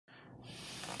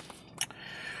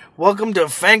Welcome to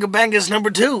Fangabangas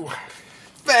number 2.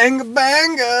 Banga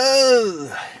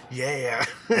banga! Yeah.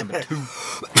 Number 2.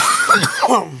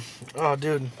 Oh,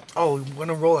 dude. Oh, we want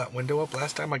to roll that window up.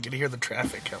 Last time I could hear the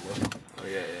traffic. Hella. Oh,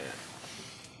 yeah.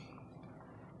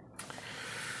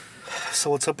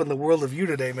 So what's up in the world of you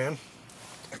today, man?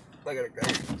 I gotta go.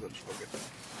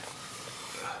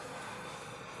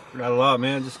 Got a lot,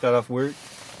 man. Just got off work.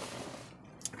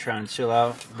 Trying to chill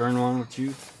out, burn one with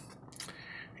you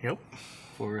Yep.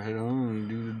 before we head home and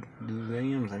do the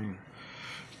AM thing.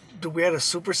 Dude, we had a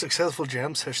super successful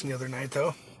jam session the other night,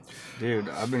 though. Dude,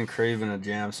 I've been craving a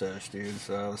jam sesh, dude,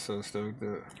 so I was so stoked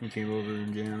that you came over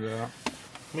and jammed out.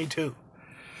 Me too.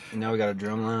 And now we got a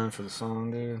drum line for the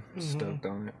song, dude. Stoked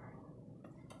on it.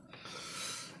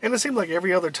 And it seemed like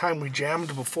every other time we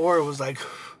jammed before, it was like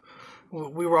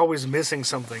we were always missing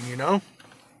something, you know?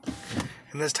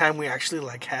 And this time we actually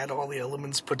like had all the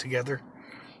elements put together.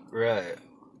 Right.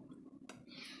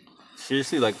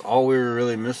 Seriously, like, all we were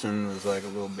really missing was, like, a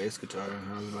little bass guitar,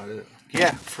 and that was about it.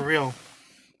 Yeah, for real.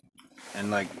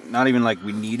 And, like, not even, like,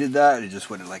 we needed that, it just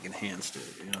would have, like, enhanced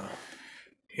it, you know?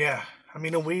 Yeah. I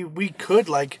mean, we could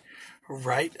like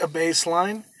write a bass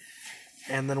line,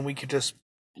 and then we could just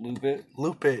Loop it?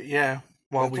 loop it, yeah,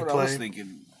 while That's we what play. I was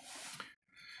thinking.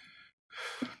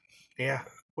 Yeah,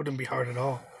 wouldn't be hard at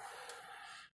all.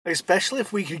 Especially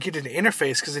if we could get an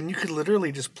interface, because then you could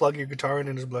literally just plug your guitar in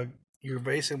and just like your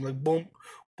bass and like boom,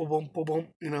 boom, boom, boom, boom,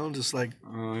 you know, just like.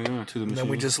 Oh, yeah, to the machine. And then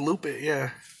we just loop it, yeah.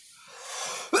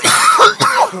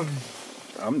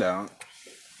 I'm down.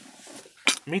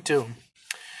 Me too.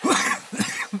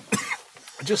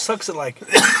 It just sucks that like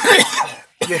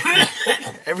yeah,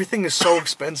 everything is so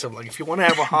expensive. Like if you want to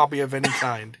have a hobby of any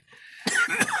kind.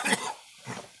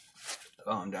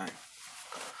 Oh, I'm dying.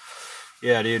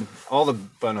 Yeah, dude. All the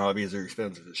fun hobbies are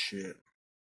expensive as shit.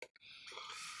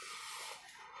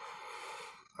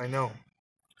 I know.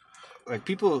 Like,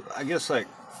 people, I guess, like,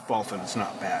 golfing, it's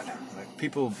not bad. Like,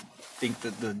 people think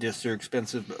that the discs are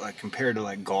expensive, but, like, compared to,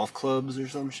 like, golf clubs or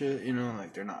some shit, you know,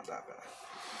 like, they're not that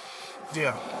bad.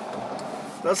 Yeah.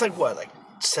 That's like what, like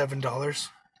 $7,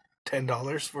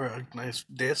 $10 for a nice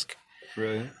disc?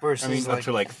 Right. Versus I mean, like, up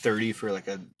to, like, 30 for, like,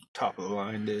 a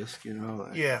top-of-the-line disc, you know?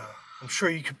 Like, yeah. I'm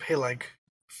sure you could pay like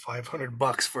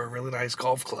 $500 for a really nice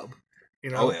golf club.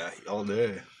 You know? Oh, yeah, all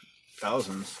day.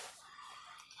 Thousands.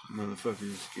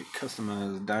 Motherfuckers get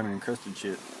customized diamond encrusted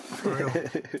shit. For real.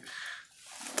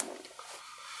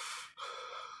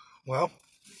 Well,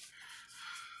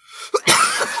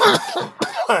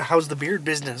 how's the beard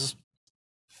business?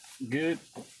 Good.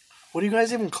 What do you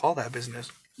guys even call that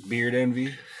business? Beard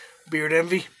envy. Beard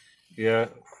envy? Yeah.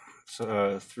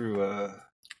 So, through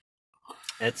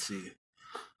Etsy.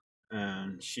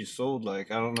 And she sold,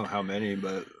 like, I don't know how many,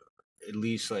 but at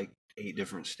least, like, 8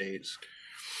 different states.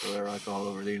 So they're, like, all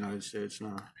over the United States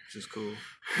now, which is cool.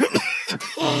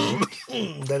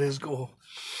 That is cool.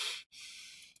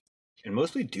 And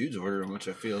mostly dudes order them, which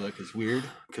I feel like is weird,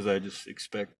 because I just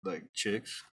expect, like,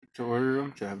 chicks to order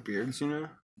them, to have beards, you know?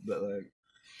 But, like,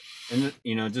 and,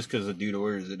 you know, just because a dude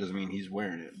orders it doesn't mean he's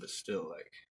wearing it, but still,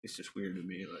 like, it's just weird to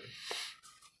me,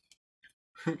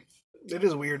 like. It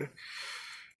is weird.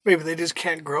 Maybe they just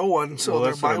can't grow one, so Well, they'll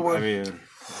that's buy what one. I mean,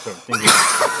 that's what I'm thinking.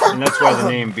 And that's why the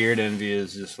name Beard Envy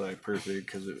is just, like, perfect,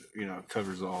 because it, you know,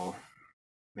 covers all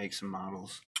makes and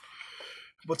models.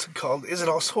 What's it called? Is it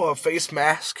also a face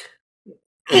mask?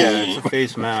 Yeah, it's a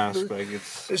face mask. Like,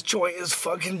 This joint is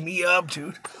fucking me up,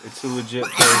 dude. it's a legit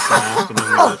face mask, and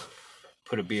then we just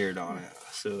put a beard on it.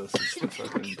 So it's just a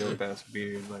fucking dope ass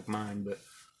beard like mine, but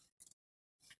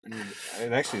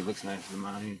it actually looks nicer than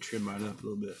mine. I need to trim mine up a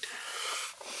little bit.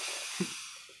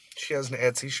 She has an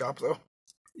Etsy shop, though.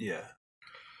 Yeah.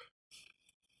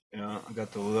 Yeah, I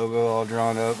got the logo all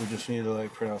drawn up. We just need to,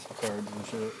 like, print out some cards and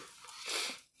shit.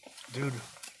 Dude.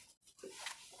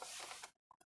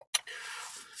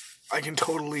 I can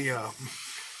totally,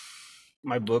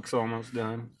 My book's almost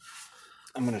done.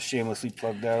 I'm gonna shamelessly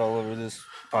plug that all over this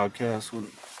podcast when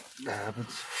that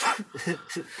happens.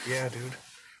 yeah, dude.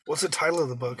 What's the title of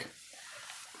the book?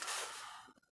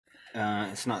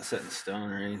 It's not set in stone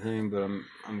or anything, but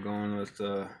I'm going with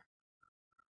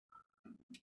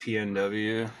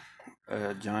PNW,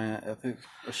 a giant epic,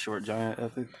 a short giant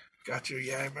epic. Got you.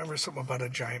 Yeah, I remember something about a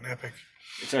giant epic.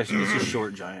 It's a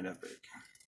short giant epic.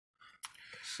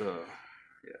 So,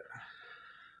 yeah,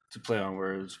 it's a play on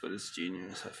words, but it's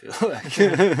genius. I feel like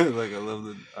like I love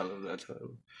that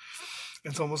title.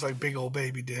 It's almost like Big Old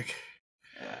Baby Dick.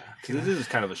 Yeah, because this is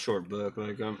kind of a short book.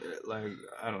 Like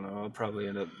I don't know, I'll probably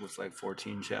end up with like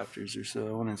 14 chapters or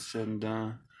so when it's said and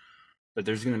done. But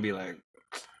there's gonna be like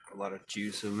a lot of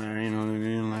juice in there. You know what I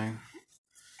mean?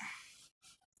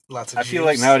 Lots of I feel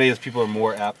like nowadays people are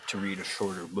more apt to read a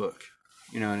shorter book.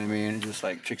 You know what I mean? It just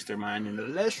like tricks their mind into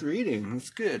less reading. It's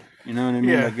good. You know what I mean?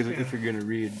 Yeah, like if you're gonna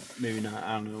read, maybe not.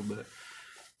 I don't know, but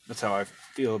that's how I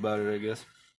feel about it. I guess.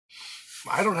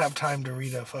 I don't have time to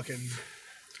read a fucking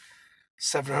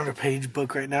 700-page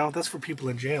book right now. That's for people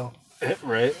in jail.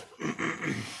 Right.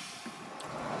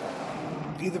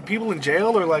 Either people in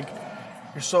jail or like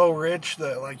you're so rich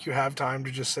that like you have time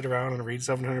to just sit around and read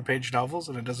 700-page novels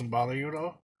and it doesn't bother you at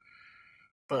all.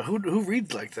 But who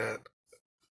reads like that?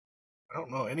 I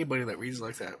don't know anybody that reads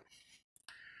like that.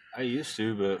 I used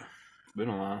to, but it's been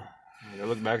a while. Like, I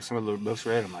look back at some of the books I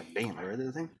read. I'm like, damn, I read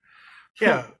that thing.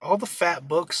 Yeah, all the fat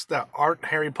books that aren't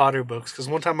Harry Potter books. Because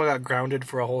one time I got grounded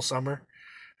for a whole summer,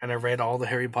 and I read all the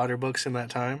Harry Potter books in that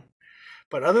time.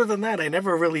 But other than that, I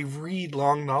never really read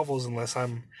long novels unless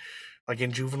I'm like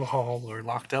in juvenile hall or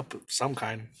locked up of some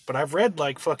kind. But I've read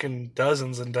like fucking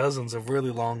dozens and dozens of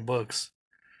really long books.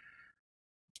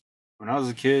 When I was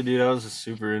a kid, dude, I was just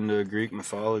super into Greek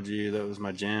mythology. That was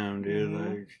my jam, dude. Mhm.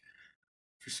 Like,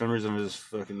 for some reason, I just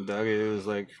fucking dug it. It was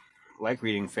like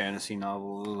reading fantasy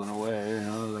novels in a way, you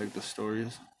know, like the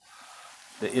stories,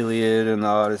 the Iliad and the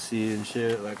Odyssey and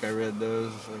shit. Like, I read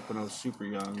those like when I was super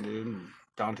young, dude, and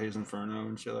Dante's Inferno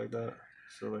and shit like that.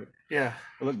 So like, Yeah.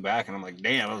 I look back and I'm like,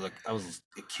 damn, I was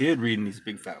a kid reading these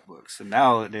big fat books, and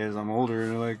nowadays I'm older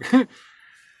and like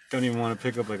don't even want to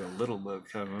pick up like a little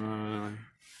book. Kind of, like,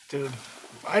 Dude,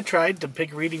 I tried to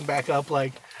pick reading back up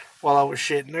like while I was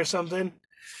shitting or something.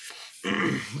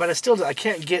 But I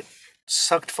can't get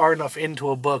sucked far enough into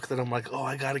a book that I'm like, oh,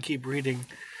 I gotta keep reading.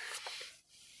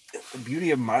 the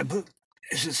beauty of my book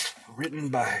is it's written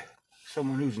by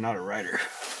someone who's not a writer.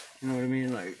 You know what I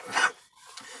mean? Like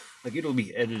it'll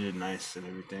be edited nice and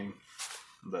everything,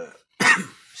 but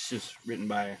it's just written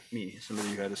by me. Somebody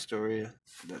who had a story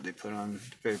that they put on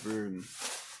paper, and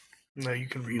No, you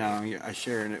can read now I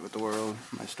share in it with the world.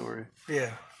 My story. it.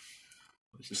 Yeah.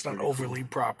 Which is It's not pretty overly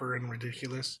proper and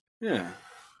ridiculous. cool. Yeah.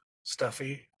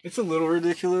 Stuffy. It's a little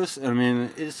ridiculous. I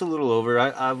mean, it's a little over.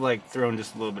 I've like thrown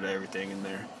just a little bit of everything in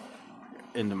there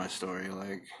into my story,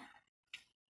 like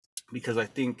because I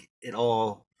think it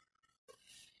all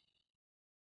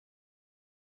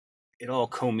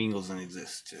commingles and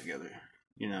exists together.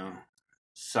 You know,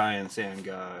 science and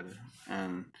God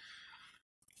and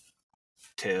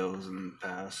tales and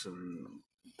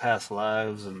past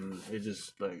lives, and it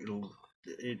just like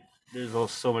it. There's all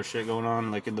so much shit going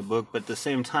on like in the book, but at the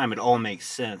same time, it all makes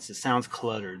sense. It sounds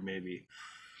cluttered, maybe,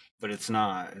 but it's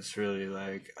not. It's really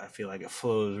like I feel like it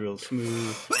flows real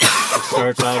smooth. It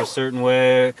starts out a certain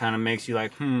way, it kind of makes you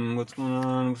like, what's going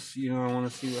on? You know, I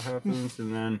want to see what happens,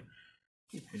 and then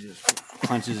it just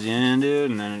punches you in,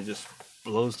 dude, and then it just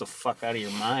blows the fuck out of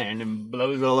your mind and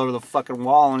blows it all over the fucking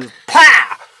wall and just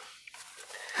PAH!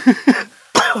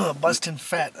 Busting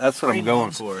fat. That's what I'm going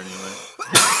bones. for anyway.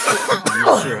 I'm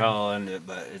not sure how I'll end it,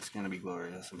 but it's gonna be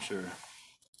glorious, I'm sure.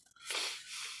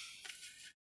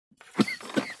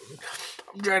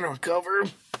 I'm trying to recover.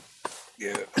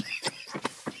 Yeah.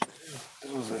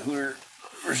 It was a hooter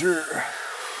for sure.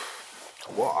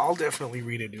 Well, I'll definitely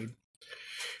read it, dude.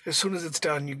 As soon as it's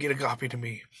done, you get a copy to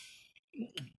me.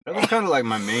 That was kind of like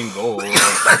my main goal. Like,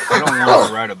 I don't want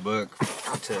to write a book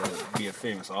to be a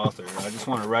famous author. I just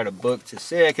want to write a book to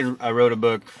say I wrote a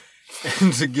book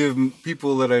and to give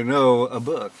people that I know a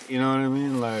book. You know what I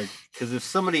mean? Like, because if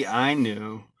somebody I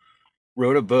knew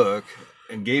wrote a book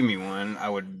and gave me one, I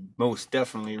would most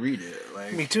definitely read it.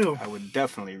 Like, Me too. I would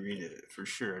definitely read it for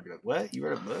sure. I'd be like, what? You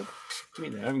wrote a book?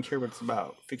 Give me that. I don't care what it's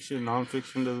about. Fiction,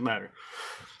 nonfiction, doesn't matter.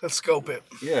 Let's scope it.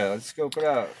 Yeah, let's scope it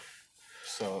out.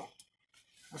 So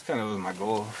that's kind of was my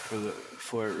goal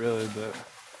for it really, but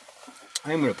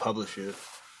I am gonna publish it,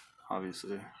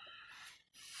 obviously.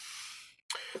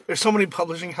 There's so many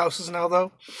publishing houses now,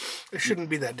 though. It shouldn't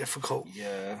be that difficult.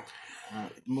 Yeah,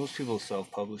 most people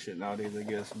self-publish it nowadays, I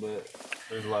guess, but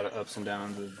there's a lot of ups and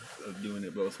downs of doing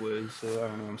it both ways. So I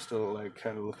don't know. I'm still like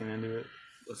kind of looking into it.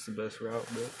 What's the best route?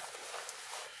 But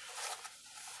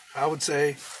I would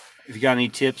say, if you got any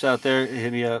tips out there,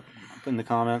 hit me up in the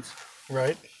comments.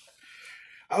 right?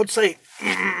 I would say,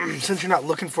 since you're not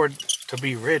looking for it to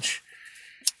be rich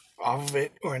off of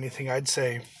it or anything, I'd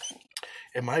say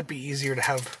it might be easier to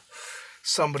have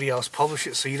somebody else publish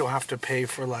it so you don't have to pay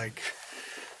for, like,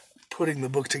 putting the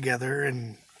book together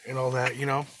and all that, you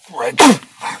know? Right.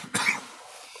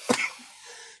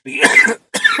 You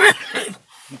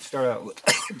start out with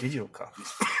digital copies.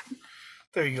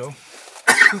 There you go.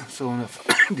 So enough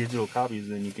digital copies,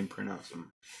 then you can print out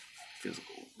some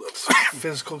physical books.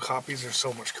 Physical copies are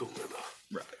so much cooler,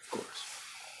 though. Right, of course.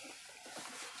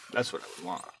 That's what I would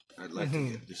want. I'd like to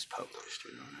get this published,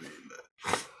 you know what I mean?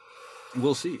 But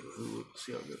We'll see. We'll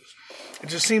see how it goes. It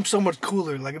just seems so much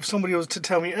cooler. Like if somebody was to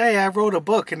tell me, "Hey, I wrote a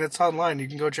book and it's online. You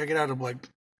can go check it out." I'm like,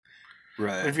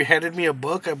 right. If you handed me a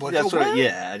book, I'd be like, that's "Oh, what?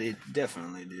 Yeah, it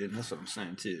definitely did. That's what I'm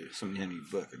saying too. If somebody handed me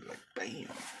a book, I'd be like,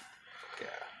 "Bam." Yeah.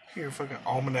 Here, fucking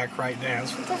almanac right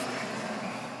dance. What the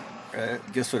fuck?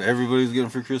 Right. Guess what? Everybody's getting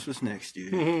for Christmas next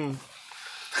year.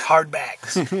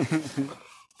 Hardbacks.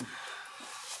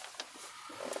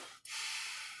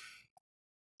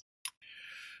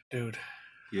 Dude.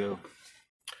 Yo.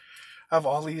 I have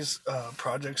all these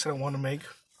projects that I want to make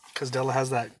because Della has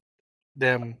that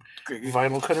damn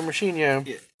vinyl cutter machine. Yeah.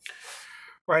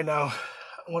 Right now,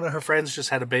 one of her friends just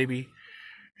had a baby.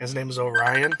 His name is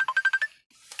Orion.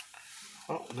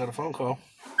 Oh, we got a phone call.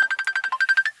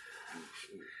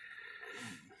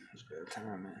 It's bad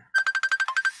time, man.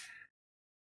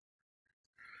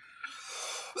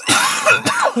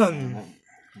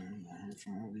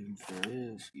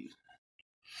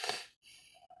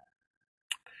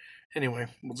 Anyway,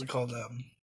 what's it called?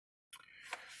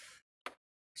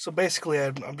 So basically,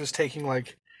 I'm just taking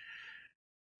like,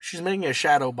 she's making a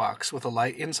shadow box with a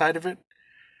light inside of it,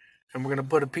 and we're gonna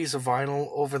put a piece of vinyl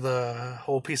over the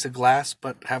whole piece of glass,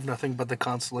 but have nothing but the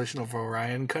constellation of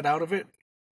Orion cut out of it,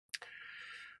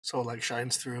 so it like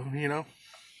shines through, you know.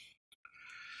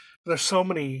 There's so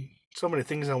many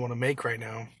things I want to make right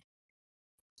now.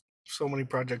 So many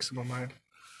projects in my mind.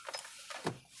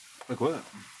 Like what?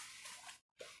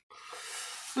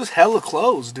 Just hella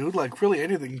clothes, dude. Like, really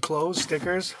anything. Clothes,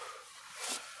 stickers.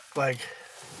 Like,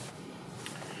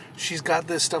 she's got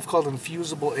this stuff called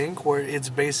infusible ink where it's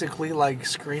basically like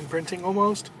screen printing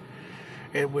almost.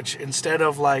 Which instead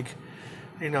of like,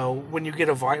 you know, when you get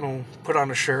a vinyl put on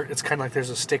a shirt, it's kind of like there's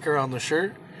a sticker on the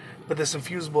shirt. But this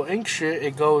infusible ink shit,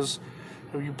 it goes,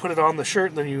 you put it on the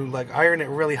shirt and then you like iron it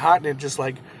really hot and it just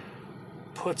like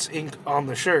puts ink on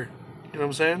the shirt. You know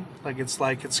what I'm saying? Like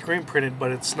it's screen printed,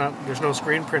 but it's not. There's no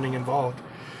screen printing involved.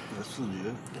 That's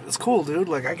legit. It's cool, dude.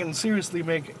 Like I can seriously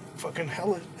make fucking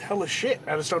hella shit.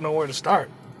 I just don't know where to start.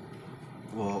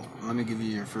 Well, let me give you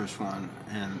your first one,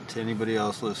 and to anybody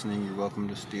else listening, you're welcome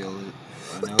to steal it.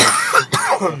 I know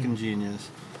it's fucking genius,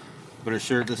 but a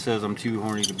shirt that says "I'm too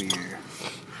horny to be here."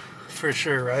 For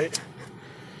sure, right?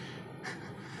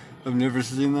 I've never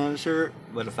seen that shirt,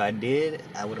 but if I did,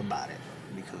 I would have bought it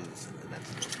because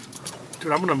that's.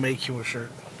 Dude, I'm gonna make you a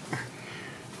shirt.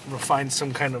 I'm gonna find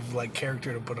some kind of like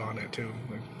character to put on it too,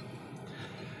 like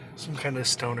some kind of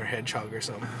stoner hedgehog or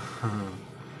something.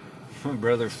 My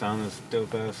brother found this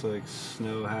dope ass like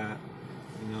snow hat.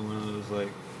 You know, one of those like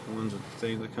ones with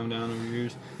things that come down over your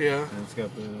ears. Yeah. And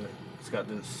it's got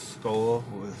this skull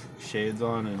with shades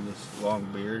on and this long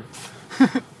beard.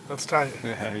 That's tight.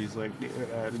 Yeah, he's like, dude,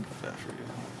 I did that for you.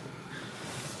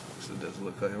 So it does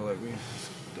look like me.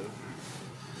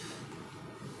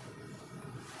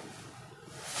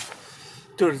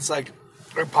 Dude, it's like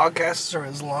our podcasts are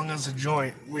as long as a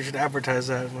joint. We should advertise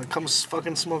that. Like, come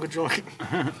fucking smoke a joint.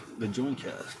 The joint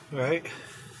cast. Right?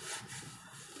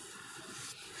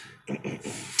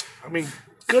 I mean,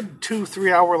 good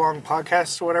 2-3 hour long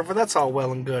podcasts or whatever, that's all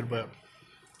well and good, but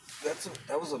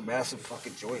That was a massive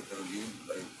fucking joint though, dude.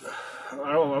 Like,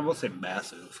 I won't say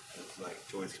massive, because like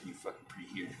joints can be fucking pretty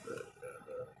huge, but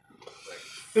like,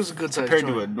 it was a good size compared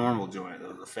joint. to a normal joint,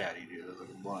 that was a fatty, dude. That was like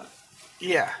a blunt.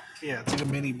 Yeah, it's like a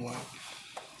mini blunt.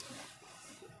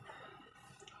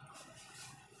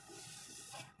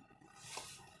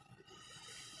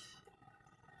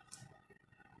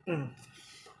 I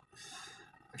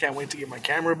can't wait to get my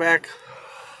camera back.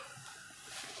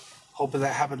 Hoping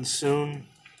that happens soon.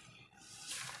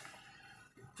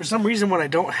 For some reason, when I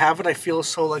don't have it, I feel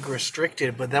so like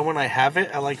restricted. But then when I have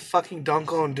it, I like fucking don't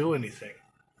go and do anything.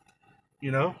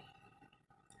 You know?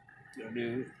 Yeah,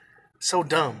 dude. So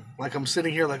dumb. Like I'm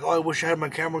sitting here like, oh, I wish I had my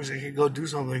camera because I could go do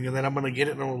something, and then I'm gonna get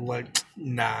it and I'm like,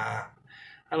 nah,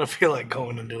 I don't feel like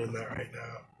going and doing that right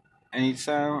now.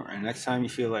 Anytime or next time you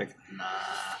feel like, nah,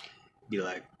 be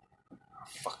like, oh,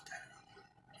 fuck that.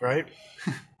 Right?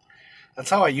 That's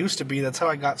how I used to be. That's how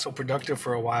I got so productive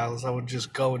for a while. Is I would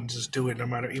just go and just do it, no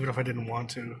matter, even if I didn't want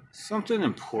to. Something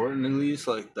important, at least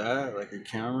like that, like a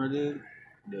camera did,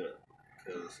 do it,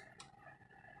 because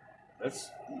that's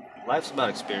life's about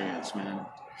experience, man.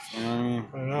 You know what I mean?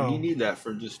 I know. You need that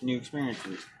for just new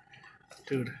experiences,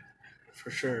 dude.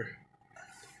 For sure.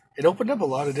 It opened up a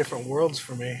lot of different worlds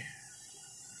for me.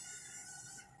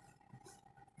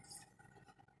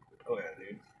 Oh yeah,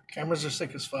 dude. Cameras are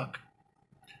sick as fuck.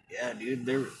 Yeah, dude,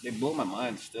 they blow my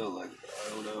mind still. Like, I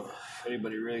don't know if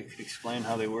anybody really could explain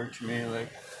how they work to me. Like,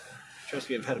 trust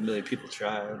me, I've had a million people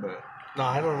try, but no,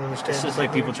 I don't understand. It's just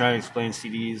like people trying to explain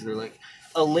CDs. They're like,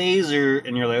 a laser,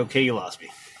 and you're like, okay, you lost me.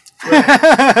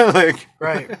 Like,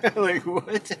 Right. like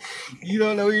what? You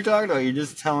don't know what you're talking about. You're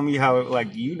just telling me how,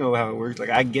 like, you know how it works. Like,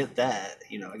 I get that.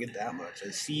 You know, I get that much.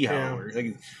 I see how Yeah. it works.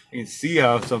 I can see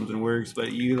how something works,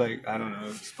 but you, like, I don't know,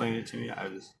 explain it to me.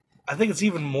 I think it's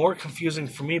even more confusing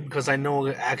for me because I know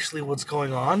actually what's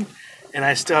going on, and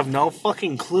I still have no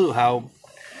fucking clue how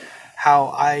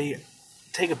I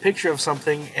take a picture of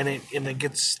something and it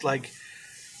gets like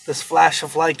this flash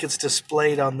of light gets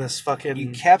displayed on this fucking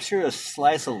You capture a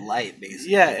slice of light,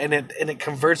 basically. yeah, and it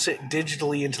converts it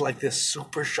digitally into like this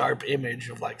super sharp image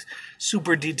of like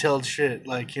super detailed shit,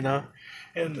 like, you know,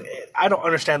 and I don't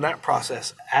understand that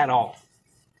process at all.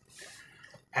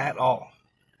 At all.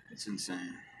 It's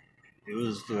insane. It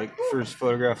was like the first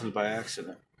photograph was by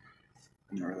accident,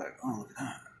 and they were like, "Oh, look at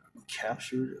that! We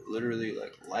captured literally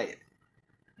like light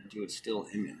into a still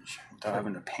image without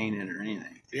having to paint it or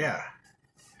anything." Yeah.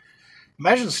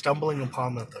 Imagine stumbling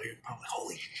upon that though. You're probably,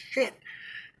 holy shit!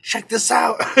 Check this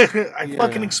out! I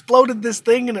fucking exploded this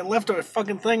thing and it left a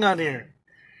fucking thing on here.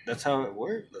 That's how it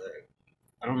worked. Like,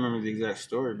 I don't remember the exact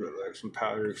story, but like some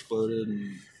powder exploded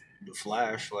and the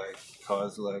flash like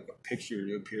caused like a picture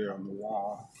to appear on the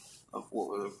wall of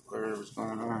whatever was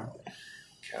going on.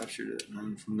 Captured it, and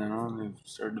then from then on, they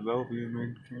started developing and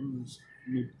made cameras,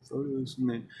 made photos, and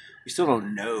then we still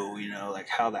don't know, you know, like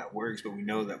how that works, but we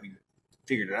know that we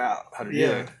figured it out how to do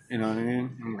it. You know what I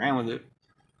mean? And ran with it.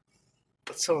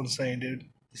 That's so insane, dude.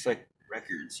 It's like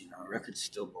records, you know. Records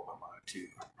still blow my mind too.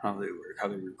 How they work, how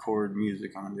they record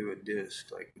music onto a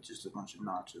disc, like with just a bunch of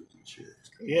notches and shit. It's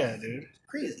crazy. Yeah, dude. It's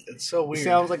crazy. It's so weird. It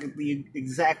sounds like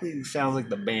exactly sounds like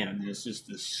the band. And it's just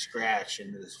this scratch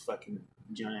and this fucking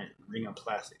giant ring of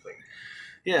plastic. Like,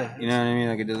 yeah, you know what I mean?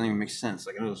 Like, it doesn't even make sense.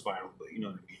 Like, I know it's vinyl, but you know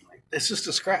what I mean? Like, it's just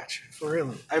a scratch for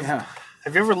real. yeah.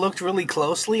 Have you ever looked really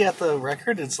closely at the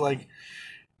record? It's like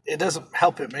it doesn't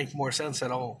help it make more sense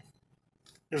at all.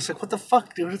 It's like, what the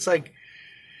fuck, dude? It's like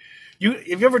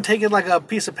have you ever taken like a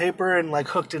piece of paper and like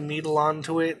hooked a needle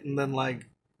onto it and then like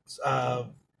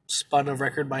spun a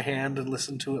record by hand and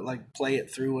listened to it like play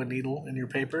it through a needle in your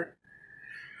paper?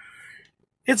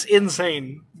 It's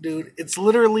insane, dude. It's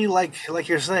literally like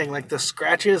you're saying, like the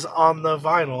scratches on the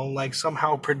vinyl like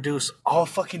somehow produce all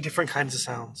fucking different kinds of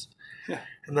sounds. Yeah.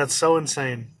 And that's so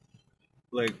insane.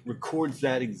 Like, records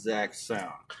that exact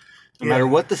sound. No matter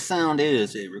what the sound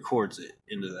is, it records it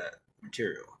into that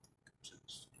material. Which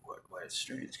is why it's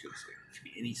strange, because it could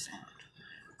be any sound.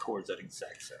 It records that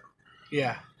exact sound.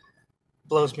 Yeah.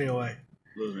 Blows me away.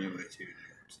 Blows me away, too.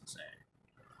 It's insane.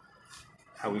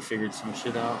 How we figured some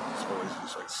shit out, it's always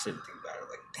just like sit and think about it,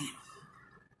 like, damn.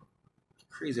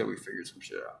 Crazy how we figured some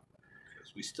shit out.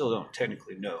 Because we still don't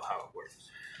technically know how it works.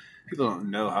 People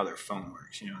don't know how their phone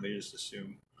works, you know, they just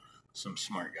assume some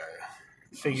smart guy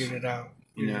Figured it out.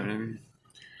 You know what I mean?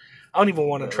 I don't even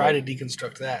want to try to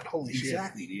deconstruct that. Holy shit.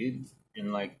 Exactly, dude.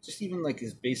 And like, just even like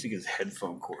as basic as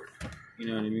headphone cord. You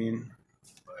know what I mean?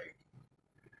 Like,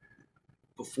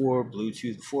 before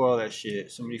Bluetooth, before all that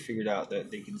shit, somebody figured out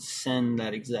that they can send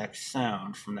that exact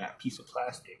sound from that piece of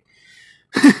plastic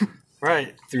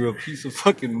Right. through a piece of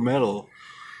fucking metal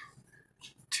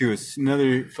to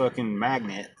another fucking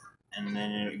magnet, and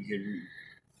then it could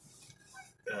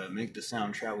make the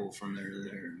sound travel from there to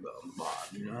there, blah, blah, blah.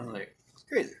 You know, like, it's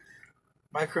crazy.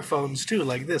 Microphones too,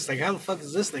 like this. Like, how the fuck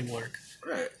does this thing work?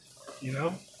 Right. You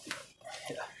know?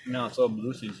 Yeah. No, it's all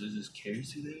Bluetooth. It just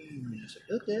carries through there, and you're just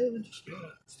like, okay, we'll just,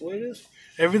 that's the way it is.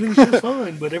 Everything's just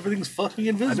fine, but everything's fucking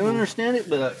invisible. I don't understand it,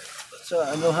 but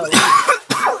I know how it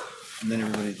works. And then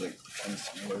everybody's like, trying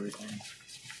to know everything.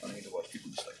 It's funny to watch people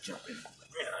just like jump in.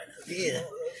 Yeah, I know. Yeah.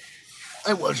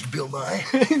 I watched Bill Nye.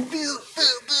 Bill.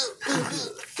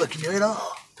 Fucking know it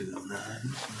all. Bill Nye.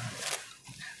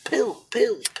 Pill.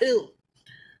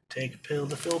 Take a pill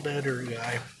to feel better,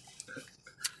 guy.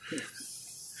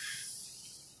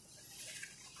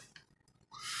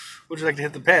 Would you like to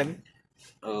hit the pen?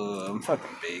 I'm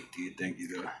fucking baked, dude. Thank you,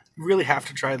 though. You really have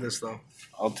to try this, though.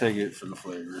 I'll take it for the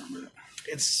flavor, but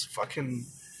It's fucking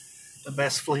the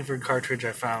best flavored cartridge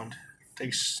I found.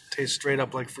 Tastes straight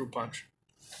up like fruit punch.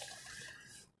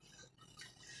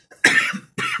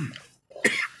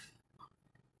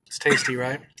 It's tasty,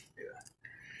 right? yeah.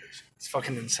 It's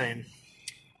fucking insane.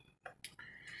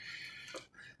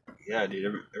 Yeah,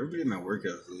 dude. Everybody in my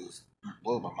workout is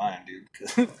blowing my mind, dude.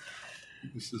 Because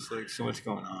it's just like so much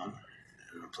going on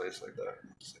in a place like that.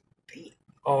 It's like, damn.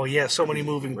 Oh yeah, so many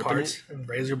moving Ripping parts and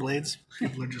razor blades.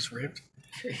 People are just ripped.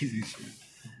 Crazy shit.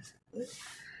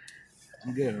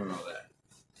 I'm good. I don't know that.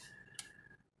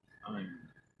 I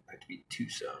have to be too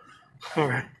stoned. All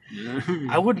right. Yeah.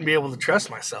 I wouldn't be able to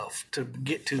trust myself to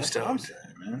get too That's what I'm stoned.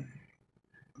 saying, man.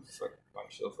 Fuck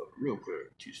myself up real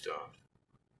quick. Too stoned.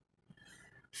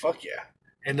 Fuck yeah.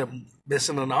 End up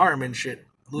missing an arm and shit.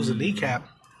 Lose a kneecap.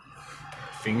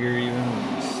 Finger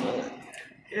even would suck.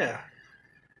 Yeah.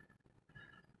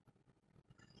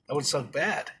 That would suck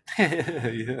bad.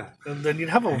 Yeah. And then you'd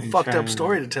have a ain't fucked trying up to-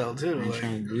 story to tell, too. I ain't Like,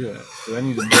 trying to do that. So I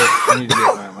need to build, I need to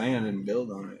get my land and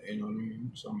build on it. You know what I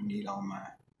mean? So I'm gonna need all my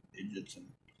digits and.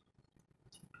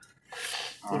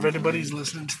 if anybody's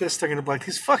listening to this, they're going to be like,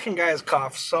 these fucking guys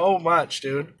cough so much,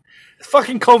 dude. It's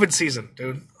fucking COVID season,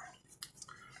 dude.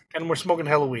 And we're smoking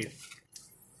hella weed.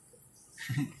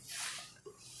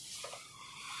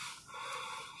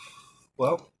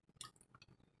 Well,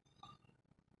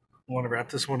 want to wrap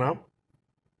this one up?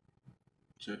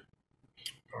 Sure.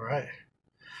 All right.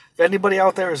 If anybody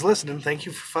out there is listening, thank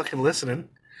you for fucking listening.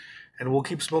 And we'll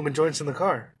keep smoking joints in the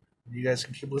car. You guys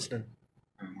can keep listening.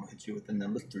 And we'll hit you with the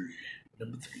number 3.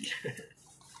 Number 3.